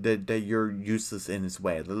that you're useless in his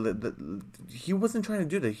way. He wasn't trying to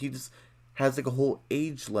do that. He just has like a whole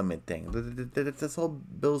age limit thing. That's all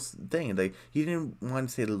Bill's thing. Like, he didn't want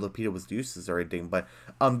to say that Lupita was useless or anything, but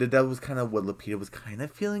that was kind of what Lupita was kind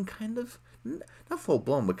of feeling, kind of. Not full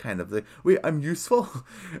blown, but kind of like, wait, I'm useful.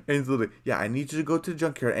 And so like, yeah, I need you to go to the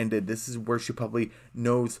junkyard, and this is where she probably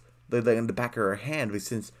knows, like in the back of her hand, but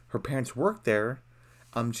since her parents work there,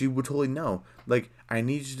 she would totally know. Like, I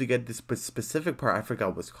need you to get this specific part. I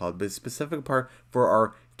forgot what it's called, but a specific part for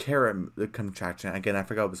our carrot contraction. Again, I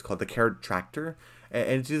forgot what it's called, the carrot tractor.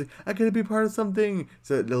 And she's like, I gotta be part of something.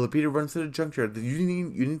 So Lupita runs to the junkyard. You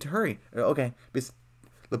need to hurry. Okay, because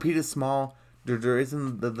Lupita's small. There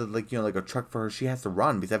isn't the like, like a truck for her. She has to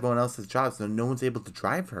run because everyone else has jobs, so no one's able to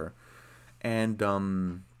drive her. And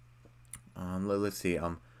let's see.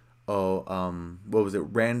 What was it?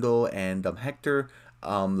 Randall and Hector.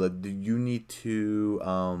 You need to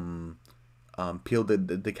peel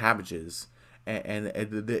the cabbages, and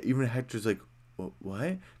even Hector's like,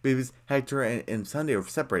 what? Because Hector and Sunday are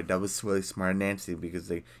separate. That was really smart, Nancy, because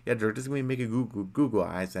they're just gonna make a Google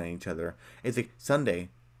eyes on each other. It's like, Sunday,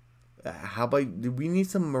 how about we need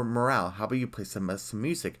some morale? How about you play some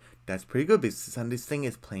music? That's pretty good because Sunday's thing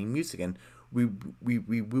is playing music, and we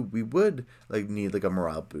would like need like a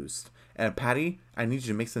morale boost. And Patty, I need you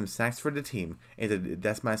to make some snacks for the team. And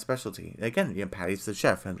that's my specialty. Again, Patty's the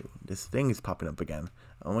chef, and this thing is popping up again.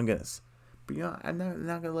 Oh my goodness! But I'm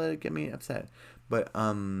not gonna let it get me upset. But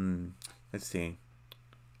let's see.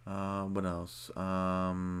 What else?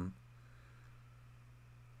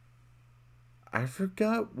 I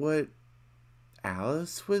forgot what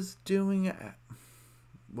Alice was doing.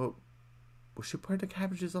 What was she part of the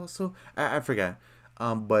cabbages also? I forgot.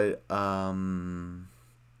 But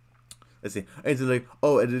let's see. It's like,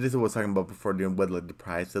 oh, and this is what I was talking about before doing what like the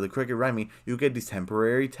prize. So the Cricket Remy, you get these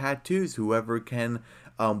temporary tattoos. Whoever can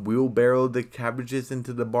wheelbarrow the cabbages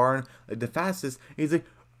into the barn like the fastest. He's like,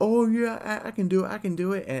 oh yeah, I can do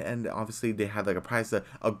it. And obviously they have like a prize, a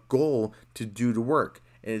goal to do the work.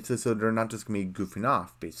 And it's so they're not just gonna be goofing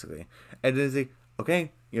off, basically. And then it's like,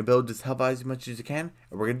 okay, Bill, just help out as much as you can,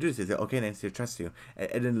 and we're gonna do this. They say, okay, Nancy, I trust you.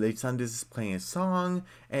 And then like Sunday's is playing a song,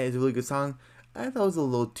 and it's a really good song. I thought it was a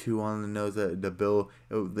little too on the nose. The Bill,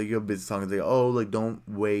 like your busy song is like, oh, like don't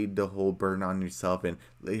weigh the whole burden on yourself, and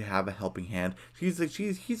like have a helping hand. He's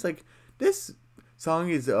like, this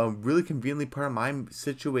song is really conveniently part of my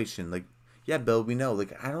situation. Like, yeah, Bill, we know.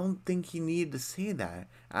 Like, I don't think he needed to say that.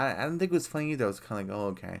 I don't think it was funny either. I was kind of like, oh,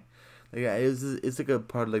 okay. Like, it's like a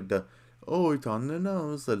part of like the, oh, it's on the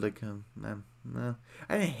nose. Like, I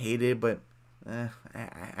didn't hate it, but I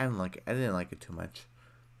didn't like it. I didn't like it too much.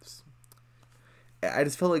 I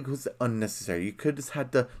just felt like it was unnecessary. You could have just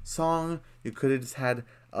had the song. You could have just had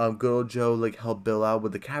good old Joe like help Bill out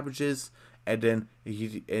with the cabbages, and then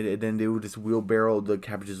then they would just wheelbarrow the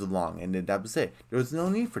cabbages along, and then that was it. There was no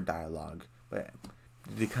need for dialogue, but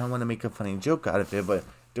they kind of want to make a funny joke out of it, but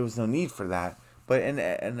there was no need for that. But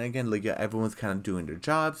and again, like, yeah, everyone's kind of doing their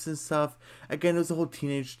jobs and stuff. Again, it was a whole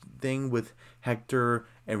teenage thing with Hector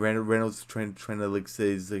and Reynolds trying to like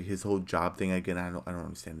say his whole job thing. Again, I don't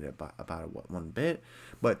understand it about it one bit.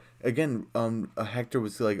 But again, Hector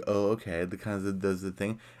was like, oh, okay, the kind of does the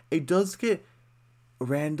thing. It does get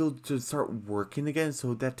Randall to start working again,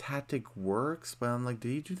 so that tactic works. But I'm like, did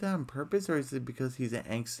he do that on purpose, or is it because he's an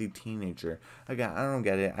angsty teenager? Again, I don't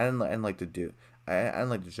get it. I didn't like to do. I don't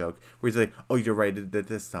like the joke where he's like, "Oh, you're right.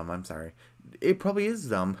 That's dumb. I'm sorry." It probably is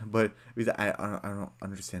dumb, but because I don't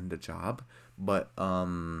understand the job. But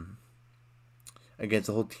again, it's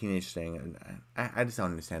a whole teenage thing, and I just don't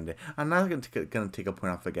understand it. I'm not gonna take a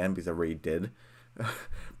point off again because I already did,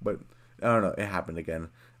 but I don't know. It happened again.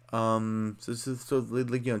 So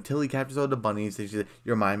like, Tilly captures all the bunnies. And she's like,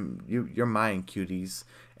 "You're mine. You're mine, cuties."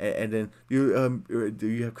 And then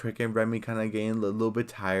you have Cricket and Remy kind of getting a little bit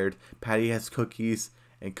tired. Patty has cookies,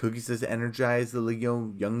 and cookies has energized the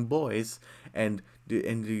young boys, and you're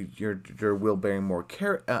wheelbarrowing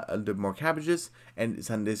more cabbages, and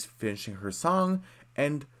Sunday's finishing her song,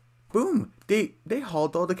 and boom, they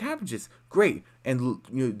hauled all the cabbages. Great, and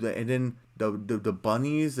and then the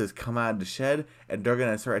bunnies has come out of the shed, and they're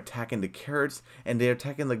gonna start attacking the carrots, and they're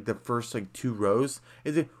attacking like the first like 2 rows.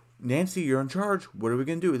 Is it? Nancy, you're in charge. What are we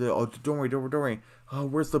gonna do? Like, oh, don't worry, don't worry. Oh,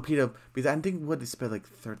 where's Lupita? Because I think what they spent like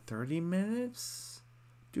 30 minutes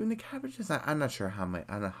doing the cabbages. I'm not sure how much.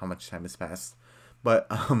 I don't know how much time has passed, but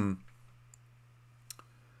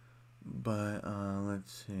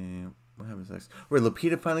let's see. What happens next? Where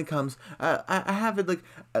Lupita finally comes. I have it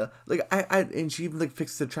and she even like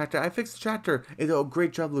fixed the tractor. I fixed the tractor. It's a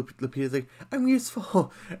great job, Lupita's like, I'm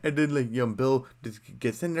useful. And then like Bill just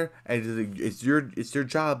gets in there and it's like, it's your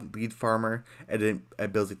job, lead farmer. And then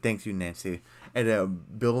Bill's like, thanks you, Nancy.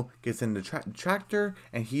 And Bill gets in the tractor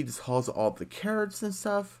and he just hauls all the carrots and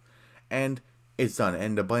stuff, and it's done.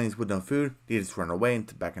 And the bunnies with no food, they just run away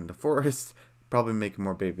back into the forest, probably making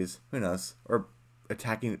more babies. Who knows? Or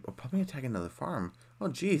probably attacking another farm. Oh,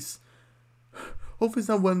 jeez. Hopefully it's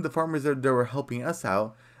not one of the farmers that were helping us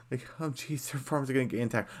out. Like, oh, jeez, their farms are gonna get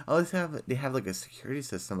attacked. Unless they have like a security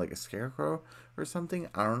system, like a scarecrow or something.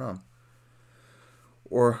 I don't know.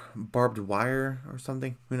 Or barbed wire or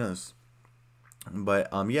something. Who knows? But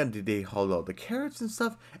yeah, they hauled all the carrots and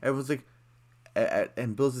stuff. Everyone's like,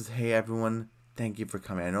 and Bill says, "Hey, everyone, thank you for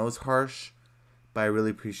coming. I know it's harsh, but I really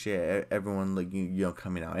appreciate everyone like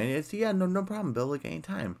coming out." And it's no problem, Bill. Like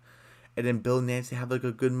anytime. And then Bill and Nancy have like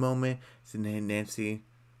a good moment. Saying, "Hey, Nancy,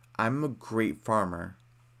 I'm a great farmer,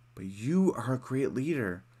 but you are a great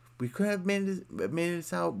leader. We couldn't have made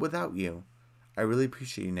this out without you. I really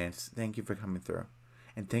appreciate you, Nancy. Thank you for coming through,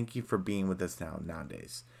 and thank you for being with us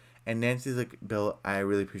nowadays." And Nancy's like, "Bill, I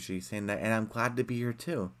really appreciate you saying that, and I'm glad to be here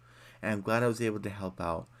too, and I'm glad I was able to help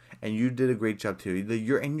out. And you did a great job too.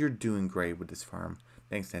 You're doing great with this farm.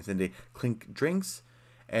 Thanks, Nancy." And they clink drinks,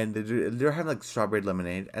 and they're having like strawberry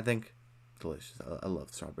lemonade. I think delicious. I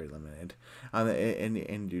love strawberry lemonade.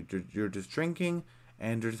 And you're just drinking,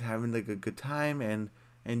 and you're just having like a good time, and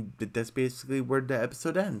that's basically where the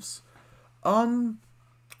episode ends.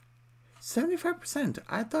 75%.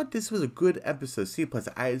 I thought this was a good episode. C plus.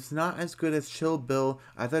 It's not as good as Chill Bill.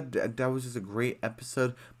 I thought that was just a great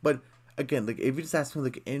episode. But again, like if you just ask me,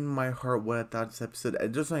 like in my heart, what I thought this episode,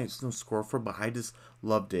 there's no score for, but I just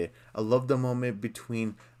loved it. I loved the moment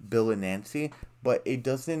between Bill and Nancy, but it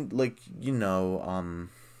doesn't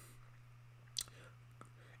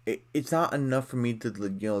it's not enough for me to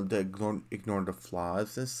ignore the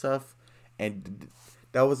flaws and stuff, and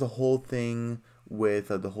that was the whole thing with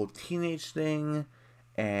the whole teenage thing,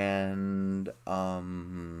 and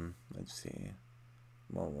let's see,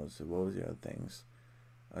 what was the other things?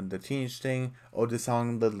 The teenage thing. Oh, the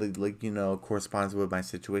song that corresponds with my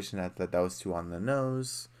situation. I thought that was too on the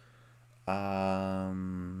nose.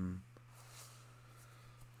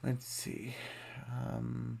 Let's see.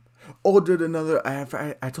 Did another. I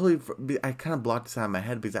totally. I kind of blocked this out of my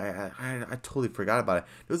head because I totally forgot about it.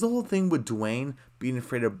 There was a whole thing with Dwayne being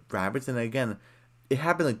afraid of rabbits, and again, it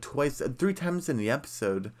happened like 3 times in the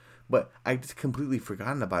episode, but I just completely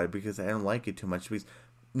forgotten about it because I don't like it too much. Because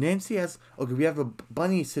Nancy asks, "Okay, we have a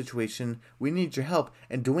bunny situation. We need your help."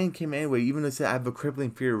 And Dwayne came anyway, even though he said, "I have a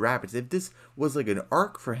crippling fear of rabbits." If this was like an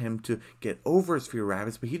arc for him to get over his fear of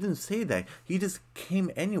rabbits, but he didn't say that. He just came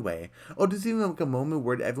anyway. Oh, there's even like a moment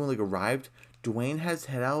where everyone like arrived. Dwayne has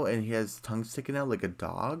head out and he has tongue sticking out like a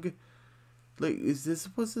dog. Like, is this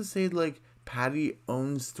supposed to say like Patty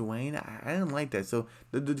owns Dwayne? I didn't like that. So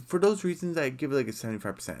for those reasons, I give it like a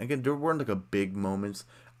 75%. Again, there weren't like a big moments.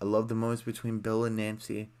 I love the moments between Bill and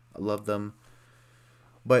Nancy. I love them.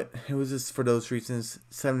 But it was just for those reasons,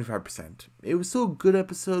 75%. It was still a good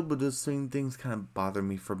episode, but those same things kind of bother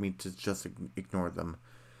me for me to just ignore them.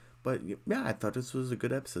 But yeah, I thought this was a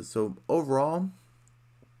good episode. So overall,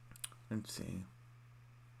 let's see.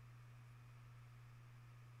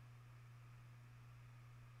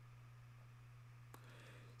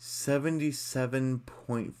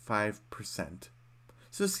 %77.5%.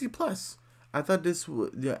 So C plus. I thought this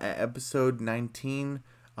was episode 19,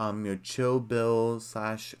 Chill Bill /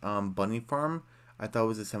 Bunny Farm. I thought it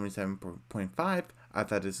was a 77.5. I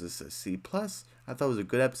thought this was a C plus. I thought it was a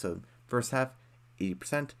good episode. First half,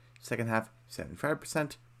 80%. Second half,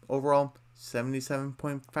 75%. Overall,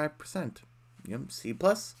 77.5%. Yep, C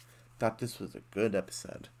plus. Thought this was a good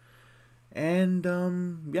episode. And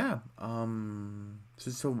yeah.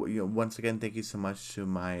 So once again, thank you so much to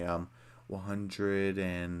my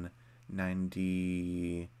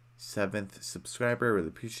 197th subscriber. I really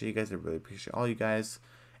appreciate you guys. I really appreciate all you guys.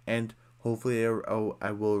 And hopefully I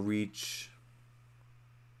will reach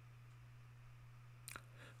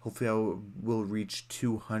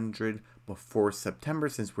 200 before September,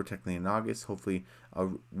 since we're technically in August. Hopefully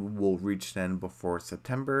we'll reach then before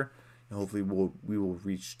September. And hopefully we will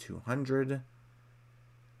reach 200.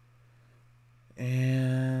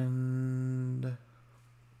 And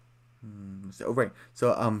so right.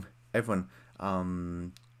 So everyone,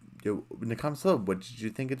 in the comments below, what did you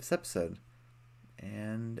think of this episode?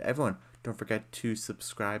 And everyone, don't forget to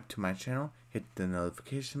subscribe to my channel, hit the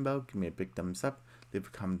notification bell, give me a big thumbs up, leave a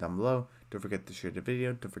comment down below. Don't forget to share the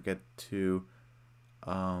video. Don't forget to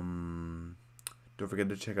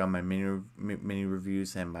check out my mini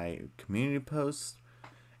reviews and my community posts.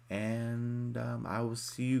 And I will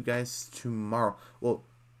see you guys tomorrow. Well,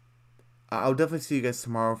 I'll definitely see you guys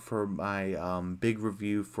tomorrow for my big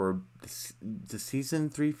review for the season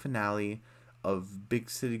 3 finale of Big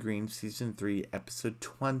City Greens season 3 episode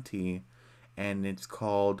 20, and it's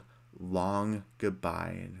called Long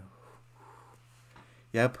Goodbye.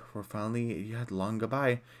 Yep, we're finally Long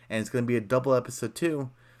Goodbye, and it's gonna be a double episode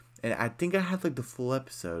too. And I think I had like the full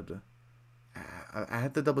episode. I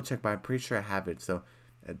have to double check, but I'm pretty sure I have it. So,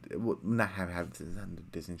 well, not have it on the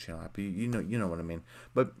Disney Channel app. You know what I mean.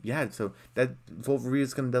 But yeah, so that full review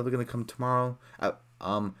is definitely gonna come tomorrow.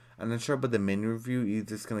 I'm not sure about the mini review.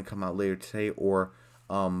 Either it's gonna come out later today or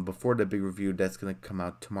before the big review that's gonna come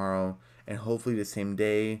out tomorrow, and hopefully the same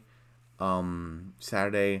day,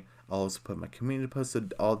 Saturday. I'll also put my community post, so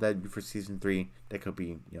all that for season 3 that could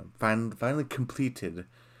be finally completed.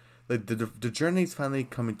 Like the journey's finally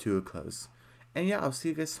coming to a close. And yeah, I'll see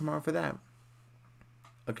you guys tomorrow for that.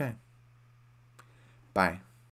 Okay. Bye.